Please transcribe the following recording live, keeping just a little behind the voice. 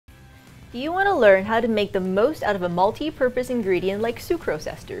Do you want to learn how to make the most out of a multi-purpose ingredient like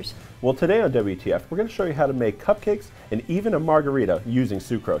sucrose esters? Well, today on WTF, we're going to show you how to make cupcakes and even a margarita using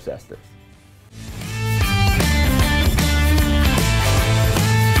sucrose esters.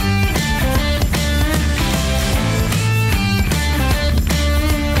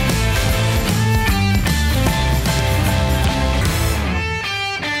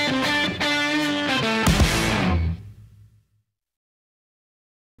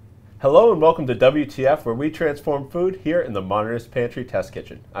 Hello and welcome to WTF, where we transform food here in the Modernist Pantry Test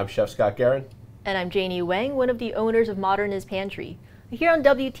Kitchen. I'm Chef Scott Guerin. And I'm Janie Wang, one of the owners of Modernist Pantry. Here on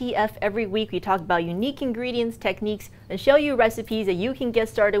WTF, every week we talk about unique ingredients, techniques, and show you recipes that you can get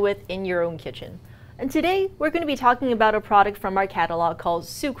started with in your own kitchen. And today, we're going to be talking about a product from our catalog called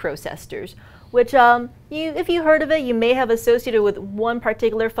Sucrose Esters, which, if you heard of it, you may have associated with one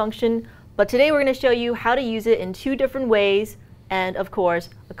particular function, but today we're going to show you how to use it in two different ways, and of course,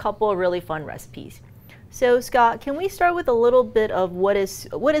 a couple of really fun recipes. So Scott, can we start with a little bit of what is a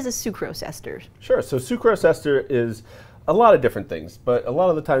sucrose ester? Sure, so sucrose ester is a lot of different things, but a lot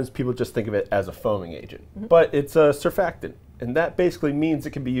of the times people just think of it as a foaming agent. But it's a surfactant, and that basically means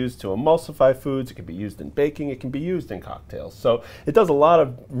it can be used to emulsify foods, it can be used in baking, it can be used in cocktails. So it does a lot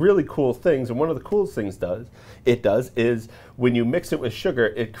of really cool things, and one of the coolest things it does is when you mix it with sugar,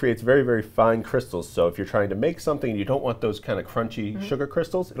 it creates very, very fine crystals. So if you're trying to make something and you don't want those kind of crunchy sugar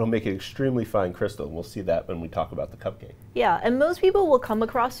crystals, it'll make it extremely fine crystal. And we'll see that when we talk about the cupcake. Yeah, and most people will come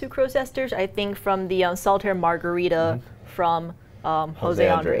across sucrose esters, I think, from the Salted Margarita from Jose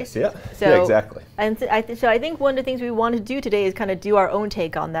Andres. Yeah, yeah, exactly. And so I think one of the things we want to do today is kind of do our own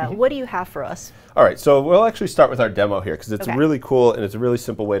take on that. What do you have for us? All right, so we'll actually start with our demo here because it's really cool and it's a really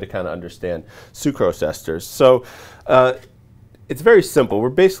simple way to kind of understand sucrose esters. So it's very simple. We're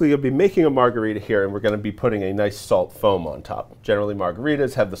basically going to be making a margarita here, and we're going to be putting a nice salt foam on top. Generally,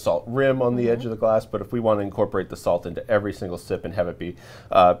 margaritas have the salt rim on the edge of the glass, but if we want to incorporate the salt into every single sip and have it be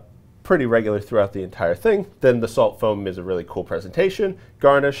pretty regular throughout the entire thing, then the salt foam is a really cool presentation,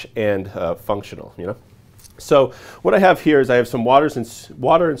 garnish, and functional, you know. So what I have here is I have some water and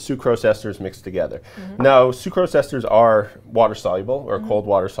sucrose esters mixed together. Now, sucrose esters are water soluble or cold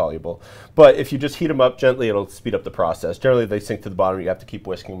water soluble, but if you just heat them up gently, it'll speed up the process. Generally, they sink to the bottom. You have to keep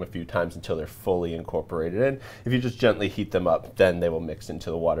whisking them a few times until they're fully incorporated in. If you just gently heat them up, then they will mix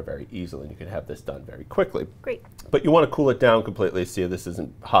into the water very easily, and you can have this done very quickly. Great. But you want to cool it down completely. See, this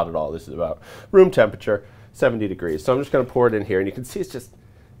isn't hot at all. This is about room temperature, 70 degrees. So I'm just going to pour it in here, and you can see it's just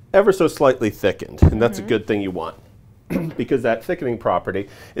ever so slightly thickened, and that's a good thing you want because that thickening property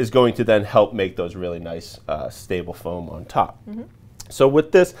is going to then help make those really nice stable foam on top. So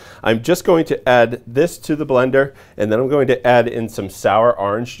with this, I'm just going to add this to the blender, and then I'm going to add in some sour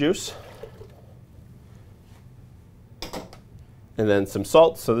orange juice and then some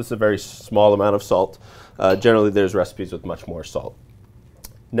salt. So this is a very small amount of salt. Generally, there's recipes with much more salt.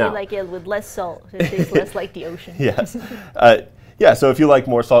 Now, I like it with less salt. It tastes less like the ocean. Yes. Yeah, so if you like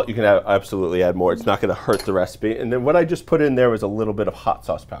more salt, you can absolutely add more. It's not going to hurt the recipe. And then what I just put in there was a little bit of hot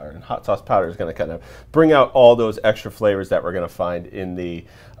sauce powder. And hot sauce powder is going to kind of bring out all those extra flavors that we're going to find in the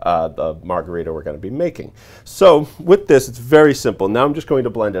margarita we're going to be making. So with this, it's very simple. Now I'm just going to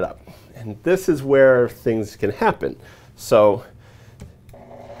blend it up. And this is where things can happen. So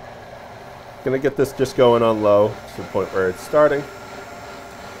I'm going to get this just going on low to the point where it's starting.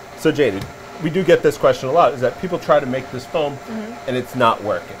 So Janie, we do get this question a lot, is that people try to make this foam and it's not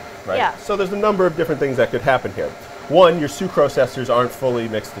working, right? Yeah. So there's a number of different things that could happen here. One, your sucrose esters aren't fully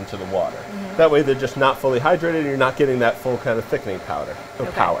mixed into the water. That way they're just not fully hydrated and you're not getting that full kind of thickening powder or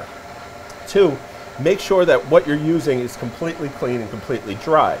power. Two, make sure that what you're using is completely clean and completely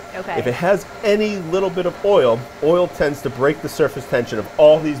dry. If it has any little bit of oil, oil tends to break the surface tension of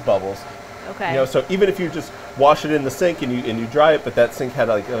all these bubbles. You know, so even if you just wash it in the sink and you dry it, but that sink had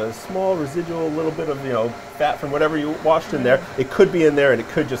like a small residual little bit of fat from whatever you washed in there, it could be in there and it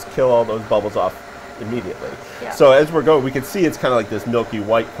could just kill all those bubbles off immediately. So as we're going, we can see it's kind of like this milky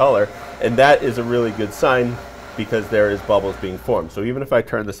white color, and that is a really good sign because there is bubbles being formed. So even if I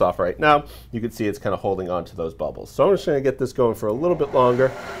turn this off right now, you can see it's kind of holding on to those bubbles. So I'm just going to get this going for a little bit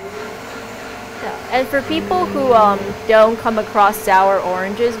longer. And for people who don't come across sour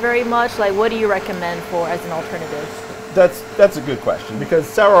oranges very much, like what do you recommend for as an alternative? That's a good question because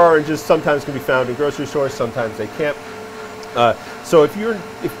sour oranges sometimes can be found in grocery stores, sometimes they can't. So if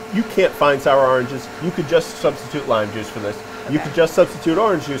you can't find sour oranges, you could just substitute lime juice for this. You could just substitute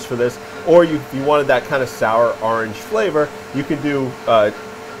orange juice for this, or if you wanted that kind of sour orange flavor, you could do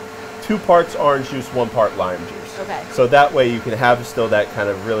 2 parts orange juice, 1 part lime juice. Okay. So that way you can have still that kind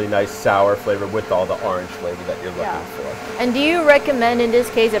of really nice sour flavor with all the orange flavor that you're looking for. And do you recommend in this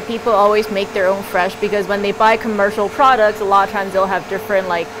case that people always make their own fresh? Because when they buy commercial products, a lot of times they'll have different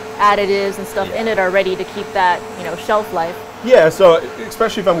like additives and stuff in it already to keep that, you know, shelf life. Yeah, so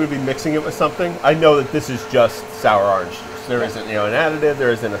especially if I'm going to be mixing it with something, I know that this is just sour orange juice. There isn't, you know, an additive,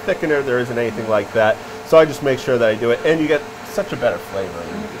 there isn't a thickener, there isn't anything like that. So I just make sure that I do it, and you get such a better flavor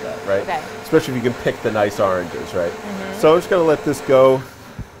when you do that, right? Okay. Especially if you can pick the nice oranges, right? So I'm just going to let this go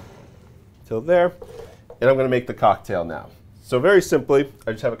till there, and I'm going to make the cocktail now. So very simply,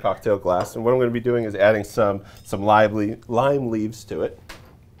 I just have a cocktail glass, and what I'm going to be doing is adding some lime leaves to it,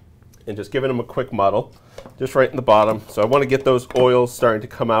 and just giving them a quick muddle, just right in the bottom. So I want to get those oils starting to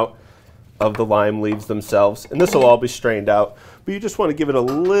come out of the lime leaves themselves, and this will all be strained out, but you just want to give it a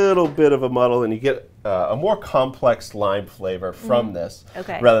little bit of a muddle, and you get a more complex lime flavor from this,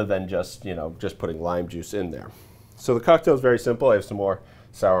 rather than just, you know, just putting lime juice in there. So the cocktail is very simple. I have some more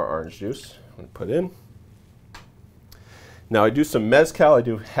sour orange juice I'm going to put in. Now I do some mezcal. I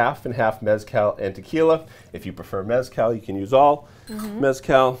do half and half mezcal and tequila. If you prefer mezcal, you can use all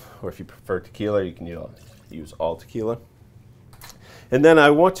mezcal, or if you prefer tequila, you can use all tequila. And then I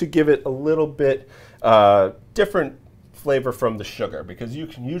want to give it a little bit different flavor from the sugar, because you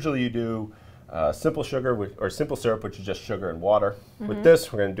can usually do simple sugar or simple syrup, which is just sugar and water. With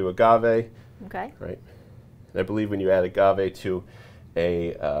this, we're going to do agave. Okay. Right. And I believe when you add agave to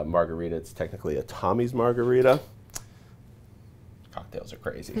a margarita, it's technically a Tommy's margarita. Cocktails are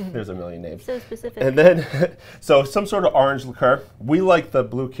crazy. There's a million names. So specific. And then, so some sort of orange liqueur. We like the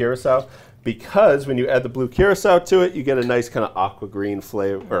blue curacao, because when you add the blue curacao to it, you get a nice kind of aqua green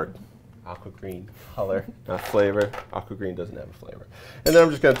flavor, or aqua green color, not flavor. Aqua green doesn't have a flavor. And then I'm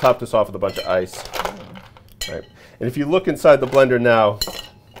just going to top this off with a bunch of ice. Right. And if you look inside the blender now,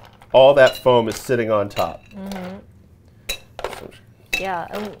 all that foam is sitting on top. Yeah,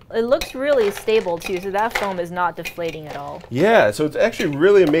 and it looks really stable too, so that foam is not deflating at all. Yeah, so it's actually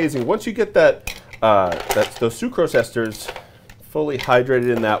really amazing. Once you get that, those sucrose esters fully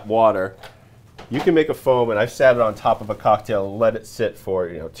hydrated in that water, you can make a foam, and I've sat it on top of a cocktail and let it sit for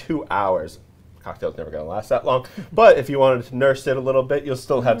 2 hours. Cocktail's never going to last that long, but if you wanted to nurse it a little bit, you'll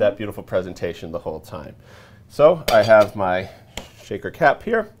still have that beautiful presentation the whole time. So I have my shaker cap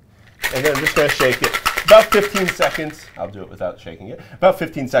here, and then I'm just going to shake it. About 15 seconds. I'll do it without shaking it. About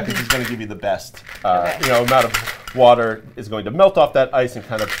 15 seconds is going to give you the best amount of water is going to melt off that ice and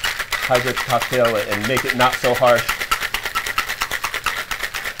kind of hydrate the cocktail and make it not so harsh.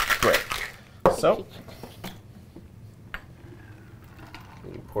 Great. So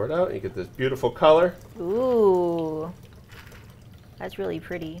you pour it out and you get this beautiful color. Ooh, that's really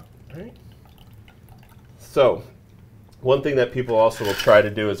pretty. All right. So one thing that people also will try to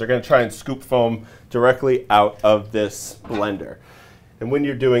do is they're going to try and scoop foam directly out of this blender. And when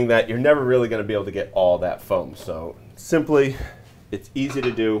you're doing that, you're never really going to be able to get all that foam. So simply, it's easy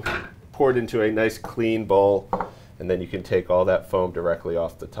to do. Pour it into a nice clean bowl, and then you can take all that foam directly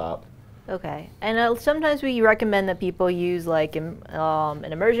off the top. Okay. And sometimes we recommend that people use like an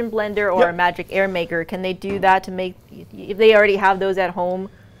immersion blender or a magic air maker. Can they do that to make, if they already have those at home?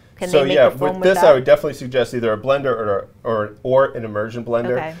 So yeah, with this I would definitely suggest either a blender or an immersion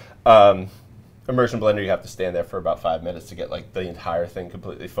blender. Okay. Immersion blender, you have to stand there for about 5 minutes to get like the entire thing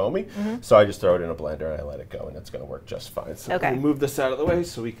completely foamy. So I just throw it in a blender and I let it go, and it's going to work just fine. So let me move this out of the way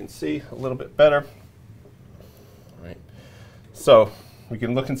so we can see a little bit better. All right. So we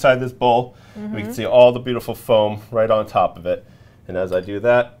can look inside this bowl. We can see all the beautiful foam right on top of it. And as I do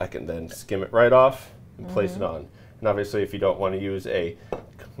that, I can then skim it right off and place it on. And obviously, if you don't want to use a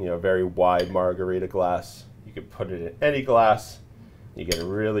very wide margarita glass, you can put it in any glass. You get a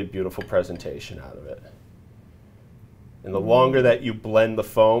really beautiful presentation out of it. And the longer that you blend the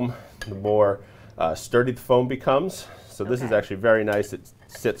foam, the more sturdy the foam becomes. So this is actually very nice. It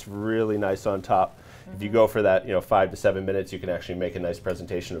sits really nice on top. If you go for that, 5 to 7 minutes, you can actually make a nice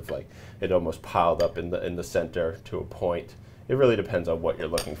presentation of like it almost piled up in the center to a point. It really depends on what you're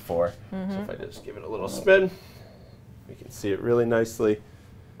looking for. So if I just give it a little spin, we can see it really nicely.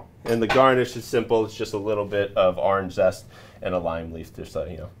 And the garnish is simple. It's just a little bit of orange zest and a lime leaf just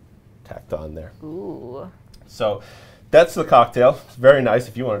tacked on there. Ooh. So that's the cocktail. It's very nice.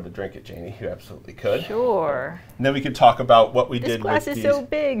 If you wanted to drink it, Janie, you absolutely could. Sure. And then we could talk about what we did with these. This glass is so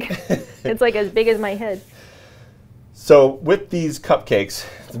big. It's like as big as my head. So with these cupcakes,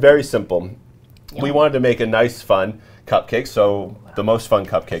 it's very simple. We wanted to make a nice, fun cupcake. So the most fun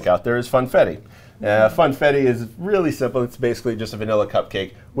cupcake out there is Funfetti. Funfetti is really simple. It's basically just a vanilla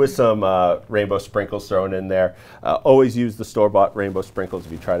cupcake with some rainbow sprinkles thrown in there. Always use the store-bought rainbow sprinkles.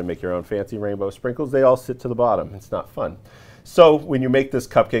 If you try to make your own fancy rainbow sprinkles, they all sit to the bottom. It's not fun. So when you make this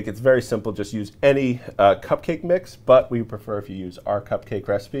cupcake, it's very simple. Just use any cupcake mix, but we prefer if you use our cupcake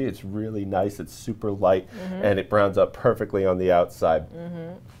recipe. It's really nice. It's super light, and it browns up perfectly on the outside.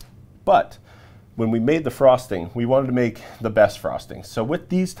 But when we made the frosting, we wanted to make the best frosting. So with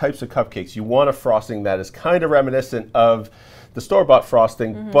these types of cupcakes, you want a frosting that is kind of reminiscent of the store-bought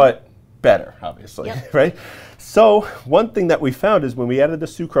frosting, but better, obviously, right? So one thing that we found is when we added the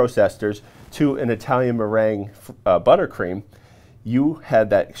sucrose esters to an Italian meringue buttercream, you had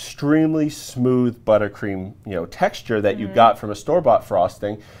that extremely smooth buttercream, texture that you got from a store-bought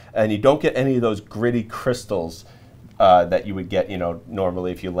frosting, and you don't get any of those gritty crystals that you would get,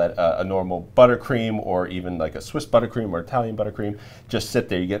 normally if you let a normal buttercream or even like a Swiss buttercream or Italian buttercream just sit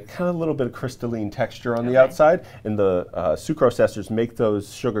there. You get kind of a little bit of crystalline texture on the outside, and the sucrose esters make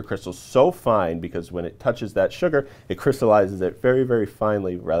those sugar crystals so fine because when it touches that sugar, it crystallizes it very, very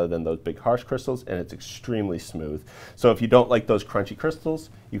finely rather than those big harsh crystals, and it's extremely smooth. So if you don't like those crunchy crystals,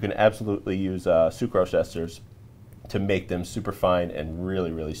 you can absolutely use sucrose esters to make them super fine and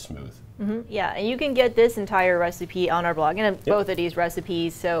really, really smooth. Yeah, and you can get this entire recipe on our blog, and both of these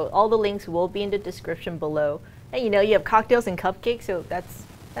recipes, so all the links will be in the description below. And you have cocktails and cupcakes, so that's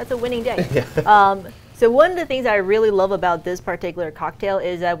a winning day. So one of the things I really love about this particular cocktail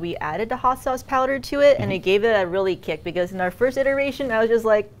is that we added the hot sauce powder to it, and it gave it a really kick, because in our first iteration, I was just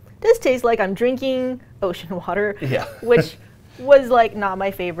like, this tastes like I'm drinking ocean water, which was like not my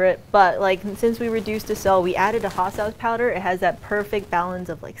favorite, but like since we reduced the salt, we added a hot sauce powder. It has that perfect balance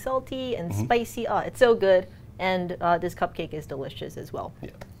of like salty and spicy. Oh, it's so good, and this cupcake is delicious as well.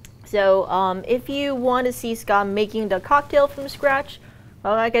 So if you want to see Scott making the cocktail from scratch,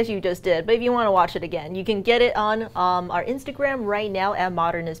 well, I guess you just did, but if you want to watch it again, you can get it on our Instagram right now at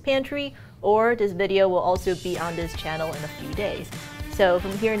Modernist Pantry, or this video will also be on this channel in a few days. So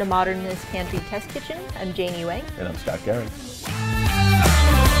from here in the Modernist Pantry Test Kitchen, I'm Janie Wang. And I'm Scott Guerin.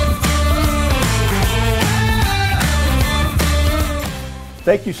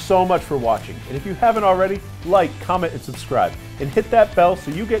 Thank you so much for watching. And if you haven't already, like, comment, and subscribe. And hit that bell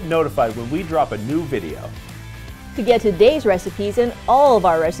so you get notified when we drop a new video. To get today's recipes and all of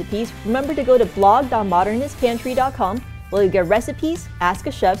our recipes, remember to go to blog.modernistpantry.com, where you'll get recipes, ask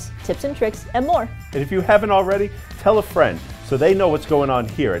a chefs, tips and tricks, and more. And if you haven't already, tell a friend so they know what's going on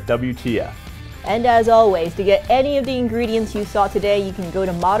here at WTF. And as always, to get any of the ingredients you saw today, you can go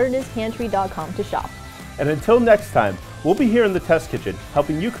to modernistpantry.com to shop. And until next time, we'll be here in the test kitchen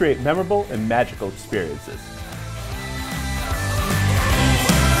helping you create memorable and magical experiences.